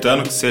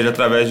despertando, que seja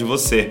através de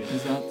você.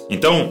 Exato.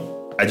 Então,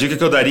 a dica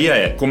que eu daria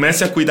é: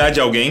 comece a cuidar de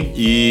alguém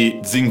e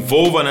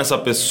desenvolva nessa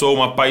pessoa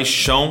uma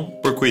paixão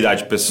por cuidar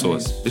de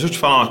pessoas. Deixa eu te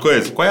falar uma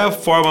coisa. Qual é a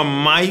forma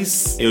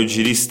mais, eu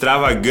diria,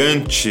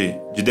 extravagante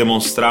de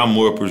demonstrar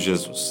amor por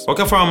Jesus? Qual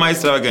que é a forma mais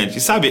extravagante?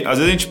 E sabe, às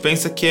vezes a gente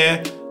pensa que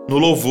é no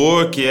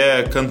louvor, que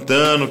é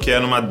cantando, que é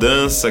numa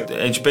dança.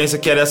 A gente pensa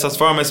que é dessas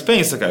formas, mas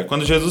pensa, cara,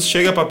 quando Jesus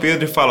chega pra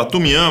Pedro e fala, tu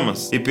me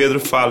amas? E Pedro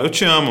fala, eu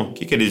te amo. O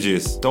que ele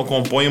diz? Então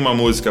compõe uma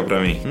música pra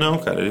mim. Não,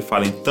 cara, ele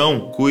fala,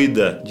 então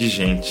cuida de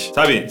gente.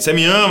 Sabe, você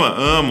me ama?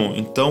 Amo.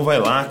 Então vai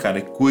lá, cara,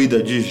 e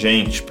cuida de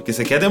gente. Porque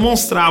você quer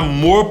demonstrar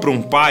amor pra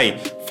um pai,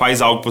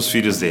 faz algo pros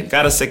filhos dele.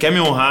 Cara, se você quer me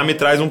honrar, me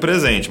traz um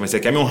presente. Mas se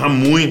você quer me honrar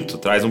muito,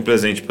 traz um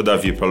presente pro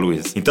Davi e pra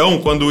Luísa. Então,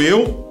 quando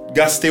eu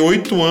gastei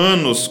 8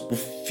 anos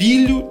com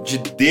Filho de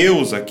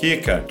Deus aqui,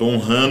 cara, tô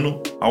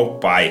honrando ao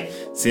Pai.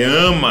 Você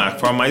ama, a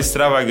forma mais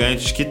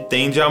extravagante que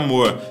tem de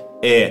amor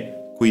é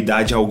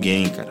cuidar de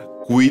alguém, cara.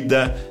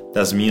 Cuida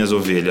das minhas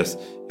ovelhas.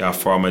 É a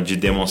forma de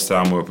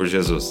demonstrar amor por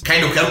Jesus. Cara,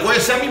 eu quero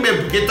conhecer a mim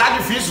mesmo, porque tá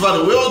difícil,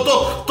 mano. Eu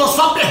tô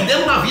só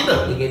perdendo na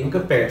vida. Ninguém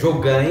nunca perde, ou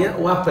ganha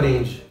ou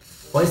aprende.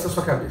 Põe isso na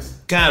sua cabeça.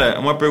 Cara,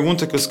 uma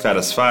pergunta que os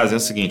caras fazem é o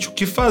seguinte: o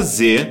que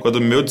fazer quando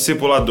o meu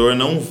discipulador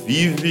não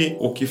vive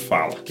o que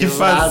fala? O que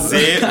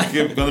fazer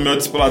quando o meu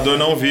discipulador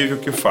não vive o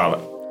que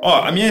fala?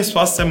 Ó, a minha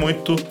resposta é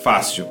muito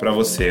fácil pra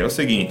você. É o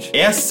seguinte,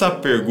 essa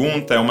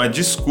pergunta é uma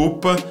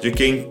desculpa de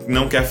quem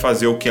não quer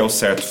fazer o que é o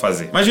certo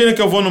fazer. Imagina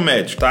que eu vou no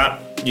médico, tá?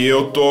 E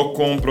eu tô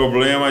com um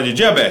problema de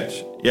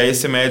diabetes. E aí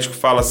esse médico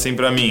fala assim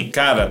pra mim,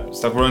 cara,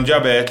 você tá com problema de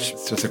diabetes,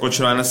 se você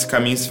continuar nesse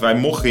caminho você vai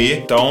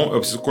morrer, então eu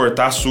preciso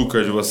cortar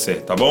açúcar de você,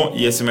 tá bom?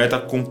 E esse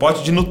médico tá com um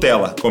pote de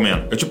Nutella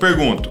comendo. Eu te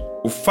pergunto,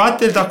 o fato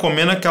de ele tá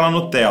comendo aquela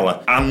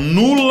Nutella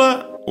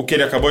anula o que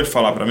ele acabou de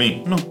falar pra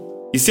mim? Não.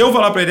 E se eu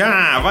falar pra ele,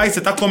 você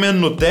tá comendo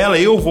Nutella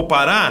e eu vou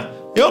parar?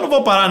 Eu não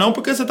vou parar não,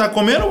 porque você tá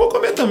comendo, eu vou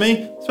comer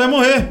também. Você vai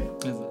morrer.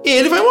 Exato. E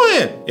ele vai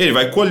morrer. Ele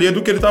vai colher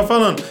do que ele tá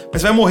falando.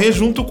 Mas vai morrer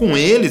junto com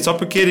ele, só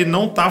porque ele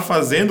não tá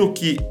fazendo o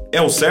que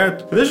é o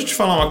certo. Deixa eu te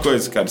falar uma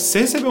coisa, cara. Se você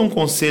receber um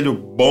conselho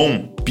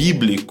bom,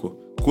 bíblico,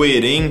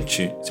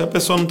 coerente, se a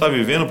pessoa não tá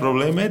vivendo, o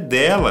problema é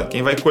dela.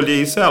 Quem vai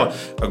colher isso é ela.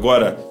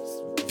 Agora,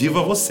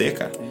 viva você,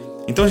 cara.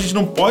 Então a gente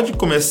não pode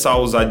começar a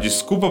usar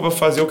desculpa pra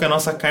fazer o que a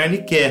nossa carne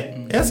quer.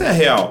 Essa é a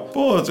real.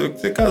 Pô,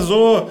 você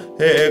casou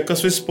com a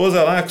sua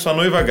esposa lá, com sua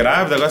noiva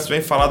grávida, agora você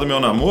vem falar do meu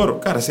namoro.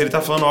 Cara, se ele tá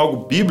falando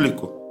algo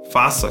bíblico,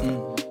 faça,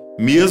 cara.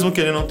 Mesmo que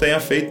ele não tenha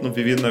feito, não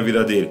vivido na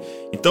vida dele.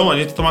 Então a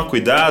gente tem que tomar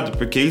cuidado,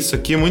 porque isso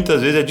aqui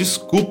muitas vezes é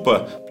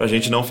desculpa pra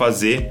gente não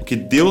fazer o que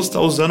Deus tá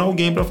usando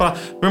alguém pra falar.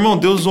 Meu irmão,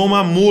 Deus usou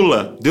uma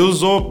mula, Deus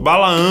usou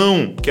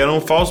Balaão, que era um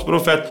falso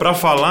profeta, pra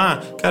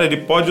falar. Cara, ele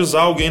pode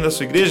usar alguém da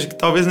sua igreja que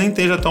talvez nem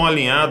esteja tão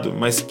alinhado,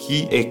 mas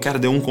que, cara,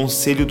 deu um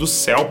conselho do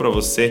céu pra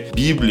você,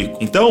 bíblico.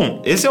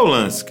 Então, esse é o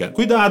lance, cara.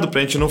 Cuidado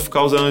pra gente não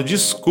ficar usando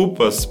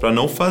desculpas pra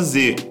não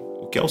fazer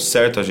que é o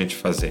certo a gente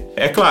fazer.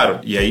 É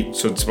claro, e aí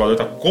se o discipulador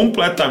está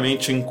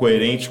completamente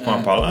incoerente com a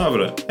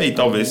palavra, aí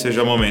talvez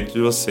seja o momento de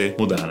você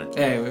mudar, né?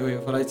 Eu ia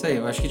falar isso aí.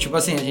 Eu acho que, tipo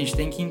assim, a gente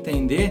tem que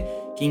entender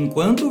que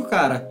enquanto o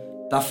cara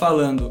tá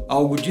falando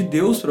algo de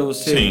Deus pra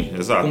você, sim,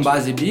 exato, com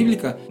base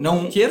bíblica,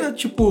 não queira,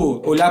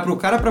 tipo, olhar pro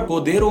cara pra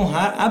poder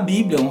honrar a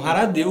Bíblia, honrar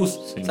a Deus,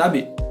 sim,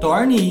 sabe?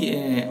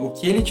 Torne o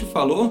que ele te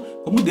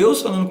falou como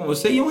Deus falando com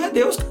você e honre a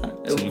Deus, cara.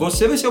 Sim.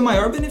 Você vai ser o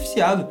maior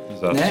beneficiado,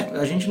 exato, né?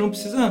 A gente não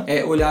precisa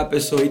olhar a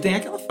pessoa. E tem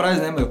aquela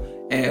frase, né, meu?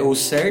 O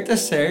certo é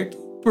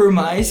certo por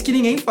mais que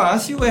ninguém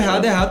faça, e o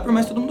errado é errado por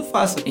mais que todo mundo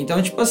faça.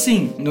 Então, tipo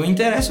assim, não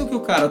interessa o que o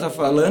cara tá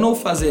falando ou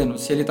fazendo.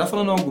 Se ele tá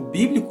falando algo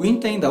bíblico,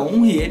 entenda,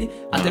 honre ele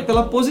até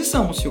pela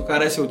posição. Se o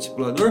cara é seu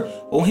discipulador,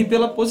 honre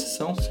pela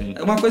posição. Sim.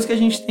 Uma coisa que a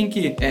gente tem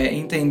que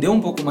entender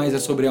um pouco mais é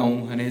sobre a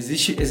honra, né?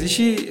 Existe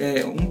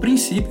um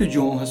princípio de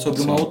honra sobre,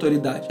 sim, uma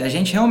autoridade. Se a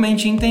gente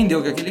realmente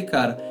entendeu que aquele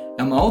cara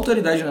é uma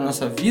autoridade na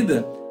nossa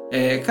vida,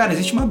 cara,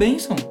 existe uma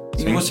bênção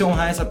em você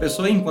honrar essa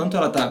pessoa enquanto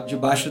ela tá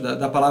debaixo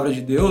da palavra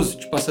de Deus,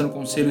 te passando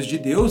conselhos de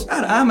Deus.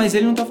 Cara, mas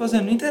ele não tá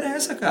fazendo. Não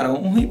interessa, cara.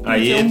 Honre porque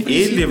aí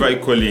ele vai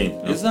colher.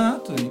 Então.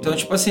 Exato. Então,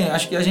 tipo assim,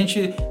 acho que a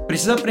gente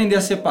precisa aprender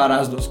a separar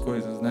as duas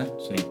coisas, né?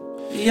 Sim.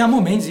 E há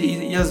momentos,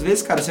 e às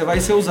vezes, cara, você vai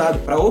ser usado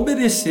pra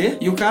obedecer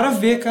e o cara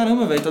vê,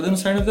 caramba, velho, tá dando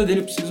certo na vida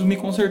dele, eu preciso me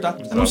consertar.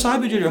 Exato. Você não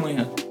sabe o dia de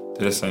amanhã.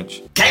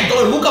 Interessante. Então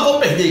eu nunca vou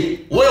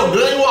perder. Ou eu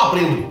ganho ou eu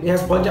aprendo. Me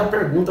responde a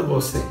pergunta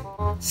você.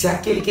 Se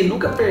aquele que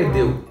nunca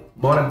perdeu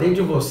mora dentro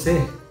de você,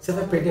 você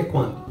vai perder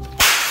quando?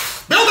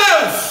 Meu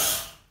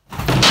Deus!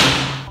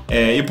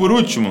 E por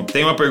último,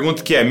 tem uma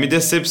pergunta que me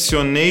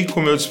decepcionei com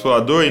o meu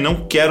discipulador e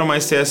não quero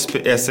mais ter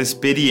essa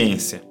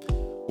experiência.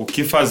 O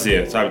que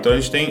fazer, sabe? Então a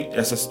gente tem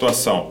essa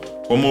situação.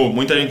 Como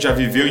muita gente já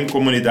viveu em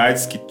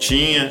comunidades que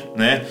tinha,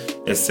 né,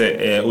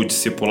 o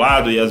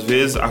discipulado, e às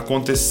vezes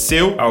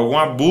aconteceu algum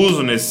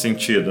abuso nesse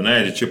sentido,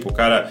 né? De tipo, o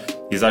cara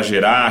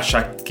exagerar,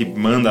 achar que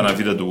manda na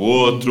vida do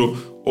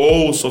outro,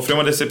 ou sofreu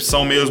uma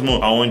decepção mesmo,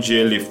 onde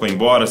ele foi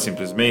embora,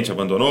 simplesmente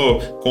abandonou,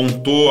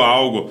 contou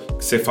algo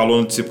que você falou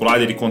no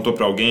discipulado, ele contou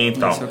pra alguém e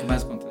tal. Isso é o que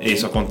mais acontece.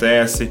 Isso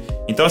acontece.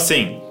 Então,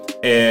 assim,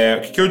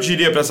 o que eu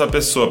diria pra essa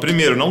pessoa?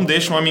 Primeiro, não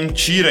deixe uma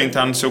mentira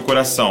entrar no seu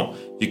coração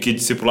de que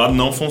discipulado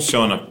não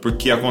funciona,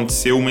 porque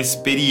aconteceu uma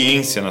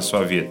experiência na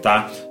sua vida,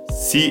 tá?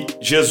 Se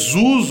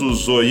Jesus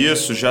usou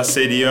isso, já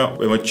seria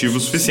motivo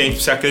suficiente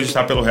pra você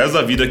acreditar pelo resto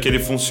da vida que ele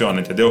funciona,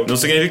 entendeu? Não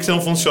significa que se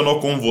não funcionou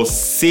com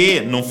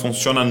você, não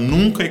funciona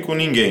nunca e com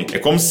ninguém. É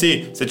como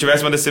se você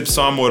tivesse uma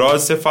decepção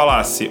amorosa e você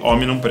falasse,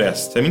 homem não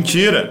presta. Isso é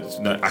mentira.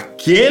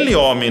 Aquele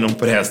homem não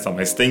presta,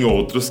 mas tem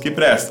outros que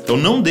prestam. Então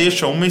não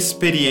deixa uma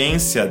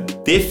experiência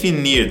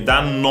definir,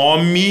 dar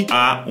nome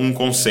a um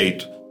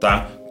conceito,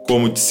 tá?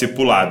 Como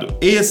discipulado.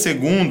 E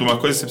segundo, uma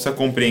coisa que você precisa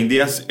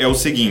compreender é o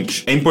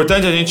seguinte: é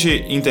importante a gente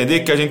entender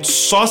que a gente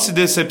só se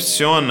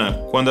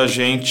decepciona quando a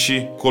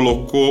gente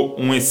colocou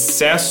um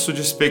excesso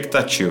de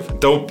expectativa.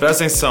 Então,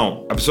 presta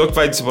atenção, a pessoa que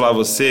vai discipular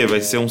você vai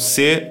ser um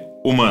ser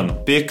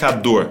humano,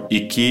 pecador,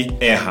 e que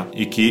erra,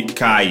 e que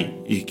cai,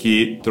 e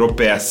que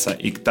tropeça,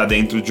 e que está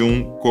dentro de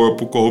um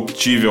corpo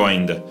corruptível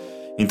ainda.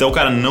 Então,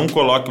 cara, não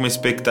coloque uma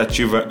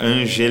expectativa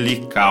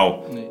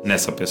angelical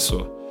nessa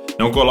pessoa.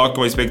 Não coloque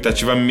uma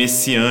expectativa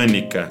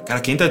messiânica. Cara,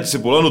 quem tá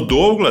discipulando? O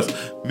Douglas?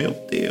 Meu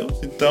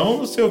Deus, então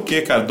não sei o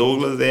que, cara.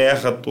 Douglas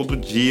erra todo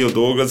dia, o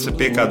Douglas é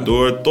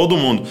pecador, todo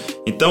mundo.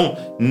 Então,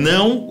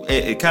 não...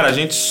 cara, a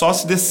gente só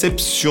se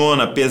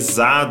decepciona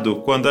pesado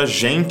quando a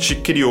gente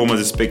criou umas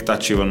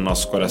expectativas no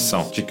nosso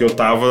coração. De que eu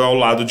tava ao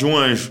lado de um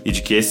anjo. E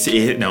de que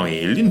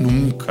ele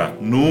nunca.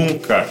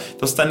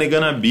 Então você tá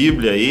negando a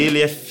Bíblia.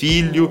 Ele é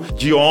filho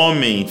de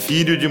homem,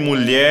 filho de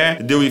mulher,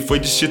 e foi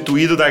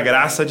destituído da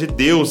graça de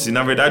Deus. E,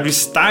 na verdade, o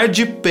estar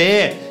de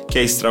pé que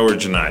é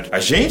extraordinário. A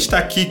gente tá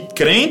aqui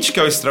crente que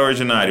é o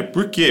extraordinário.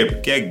 Por quê?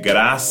 Porque é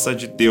graça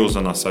de Deus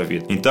na nossa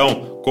vida.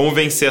 Então, como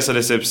vencer essa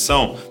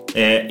decepção?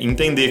 É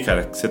entender,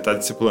 cara, que você tá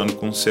discipulando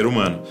com um ser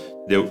humano,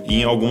 entendeu?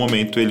 E em algum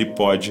momento ele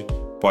pode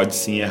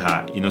sim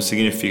errar. E não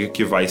significa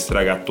que vai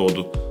estragar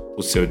todo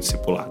o seu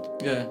discipulado.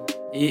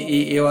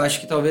 E eu acho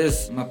que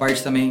talvez uma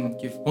parte também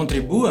que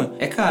contribua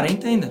é, cara,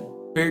 entenda.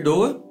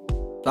 Perdoa,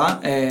 tá?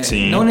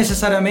 Não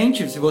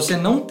necessariamente, se você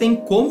não tem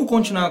como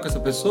continuar com essa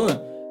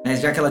pessoa, né,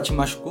 já que ela te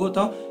machucou e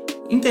tal,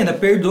 entenda,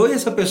 perdoe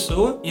essa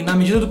pessoa e na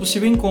medida do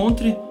possível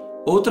encontre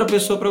outra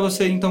pessoa para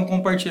você então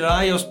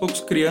compartilhar e aos poucos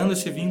criando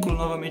esse vínculo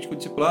novamente com o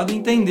discipulado e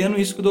entendendo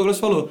isso que o Douglas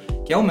falou,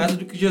 que é o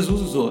método que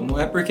Jesus usou. Não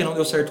é porque não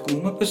deu certo com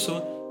uma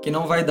pessoa que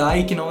não vai dar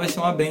e que não vai ser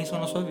uma bênção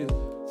na sua vida.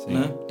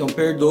 Né? Então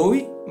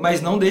perdoe,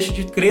 mas não deixe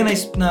de crer na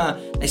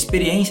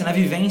experiência, na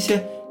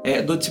vivência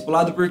do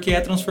discipulado, porque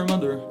é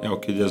transformador. É o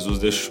que Jesus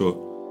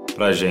deixou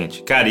pra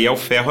gente. Cara, e é o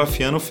ferro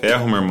afiando o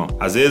ferro, meu irmão.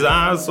 Às vezes,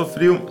 eu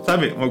sofri...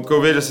 Sabe, o que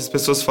eu vejo essas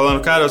pessoas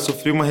falando, cara, eu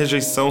sofri uma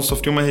rejeição.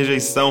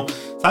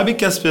 Sabe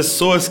que as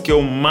pessoas que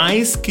eu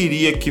mais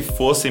queria que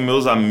fossem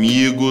meus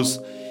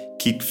amigos,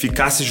 que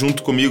ficassem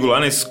junto comigo lá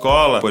na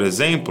escola, por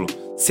exemplo,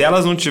 se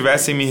elas não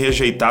tivessem me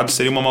rejeitado,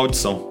 seria uma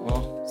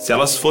maldição. Se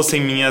elas fossem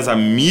minhas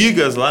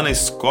amigas lá na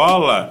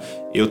escola,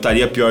 eu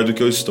estaria pior do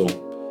que eu estou.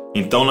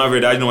 Então, na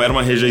verdade, não era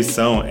uma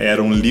rejeição,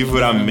 era um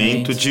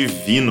livramento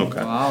divino,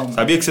 cara. Uau.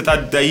 Sabia que você tá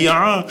daí,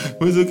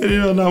 mas eu queria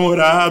meu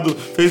namorado,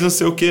 fez não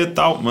sei o que e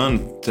tal.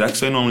 Mano, será que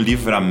isso aí não é um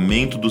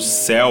livramento do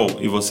céu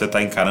e você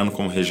tá encarando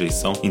como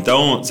rejeição?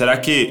 Então, será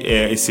que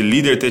esse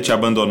líder ter te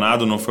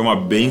abandonado não foi uma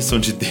bênção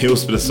de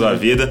Deus pra sua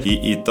vida?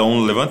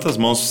 Então, levanta as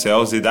mãos aos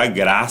céus e dá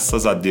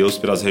graças a Deus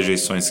pelas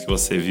rejeições que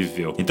você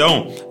viveu.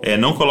 Então,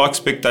 não coloque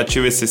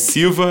expectativa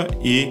excessiva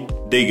e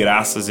dê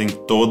graças em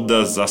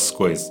todas as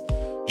coisas.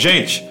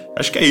 Gente,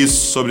 acho que é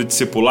isso sobre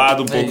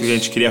discipulado, pouco que a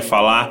gente queria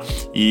falar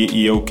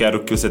e eu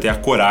quero que você tenha a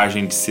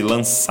coragem de se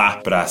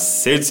lançar para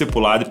ser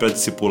discipulado e para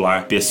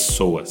discipular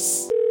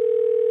pessoas.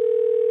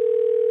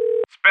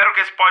 Espero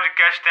que esse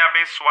podcast tenha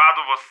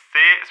abençoado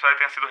você, espero que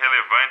tenha sido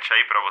relevante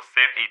aí para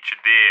você e te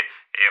dê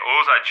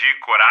ousadia e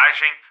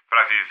coragem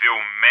para viver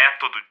o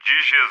método de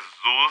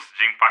Jesus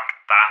de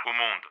impactar o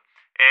mundo.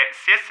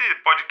 Se esse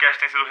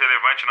podcast tem sido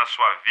relevante na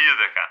sua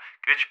vida, cara,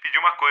 queria te pedir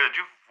uma coisa,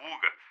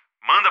 divulga.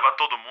 Manda pra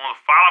todo mundo,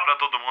 fala pra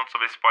todo mundo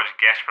sobre esse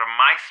podcast para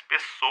mais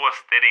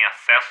pessoas terem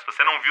acesso. Se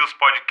você não viu os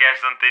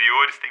podcasts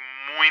anteriores, tem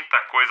muita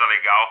coisa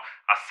legal.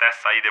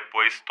 Acessa aí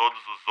depois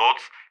todos os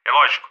outros. É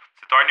lógico,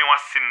 se torne um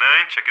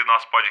assinante aqui do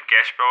nosso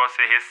podcast para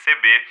você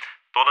receber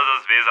todas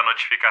as vezes a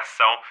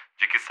notificação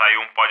de que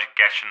saiu um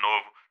podcast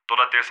novo.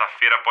 Toda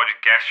terça-feira,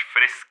 podcast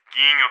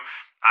fresquinho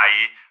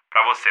aí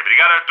pra você.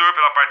 Obrigado, Arthur,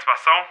 pela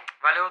participação.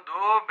 Valeu, Du.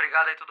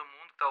 Obrigado aí todo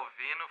mundo que tá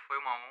ouvindo. Foi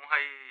uma honra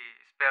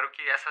e espero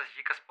que essas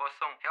dicas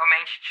possam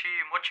realmente te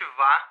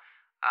motivar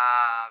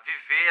a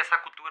viver essa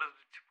cultura do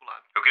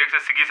discipulado. Eu queria que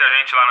você seguisse a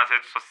gente lá nas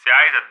redes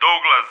sociais, é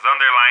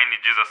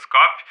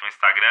Douglas_JesusCopy no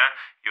Instagram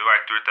e o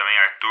Arthur também,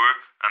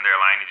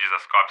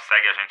 Arthur_JesusCopy.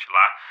 Segue a gente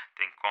lá,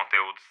 tem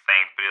conteúdo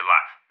sempre lá.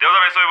 Deus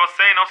abençoe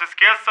você e não se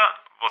esqueça,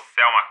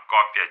 você é uma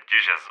cópia de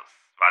Jesus.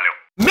 Valeu.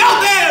 Meu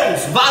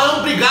Deus!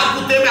 Varão,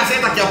 obrigado por ter me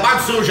aceito aqui, a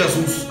paz do Senhor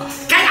Jesus.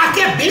 Aqui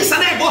é benção,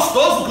 né? É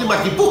gostoso o clima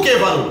aqui. Por quê,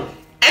 varão?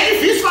 É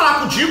difícil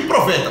falar contigo,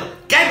 profeta.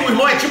 O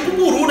irmão é tipo um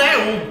guru, né?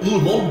 Um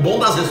irmão bom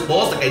das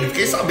respostas, cara. Eu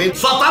fiquei sabendo.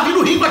 Só tá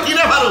vindo rico aqui,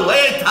 né, varão?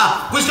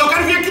 Eita! Por isso que eu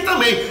quero vir aqui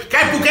também.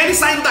 Porque ele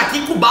saindo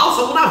daqui com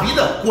bálsamo na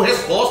vida, com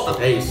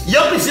resposta. É isso. E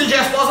eu preciso de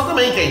resposta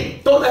também, Ken.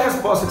 Toda a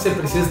resposta que você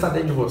precisa tá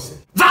dentro de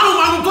você. Varão,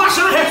 mas não tô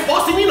achando a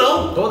resposta em mim,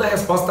 não. Toda a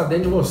resposta tá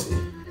dentro de você.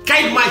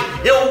 Ken, mas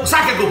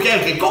sabe o que eu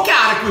quero, Ken? Qual que é a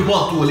área que o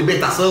irmão atua?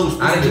 Libertação?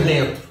 Área de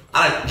dentro.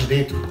 Área de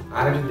dentro.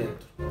 Área de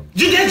dentro.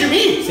 De dentro de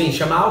mim? Sim,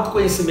 chama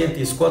autoconhecimento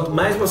isso. Quanto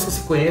mais você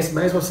se conhece,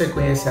 mais você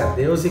conhece a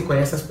Deus e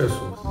conhece as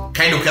pessoas.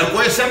 Ken, eu quero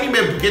conhecer a mim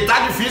mesmo, porque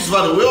tá difícil,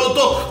 varão. Eu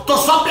tô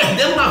só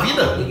perdendo na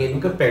vida. Ninguém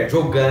nunca perde.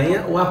 Ou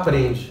ganha ou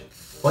aprende.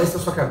 Põe isso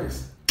na sua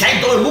cabeça. Ken,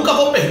 então eu nunca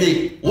vou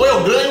perder. Ou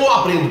eu ganho ou eu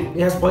aprendo.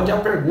 Me responde a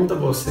pergunta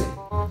você.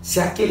 Se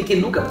aquele que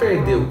nunca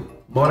perdeu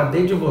mora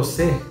dentro de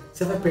você,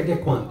 você vai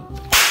perder quando?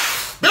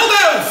 Meu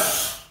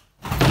Deus!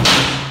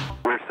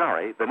 We're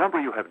sorry, the number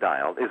you have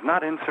dialed is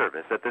not in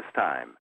service at this time.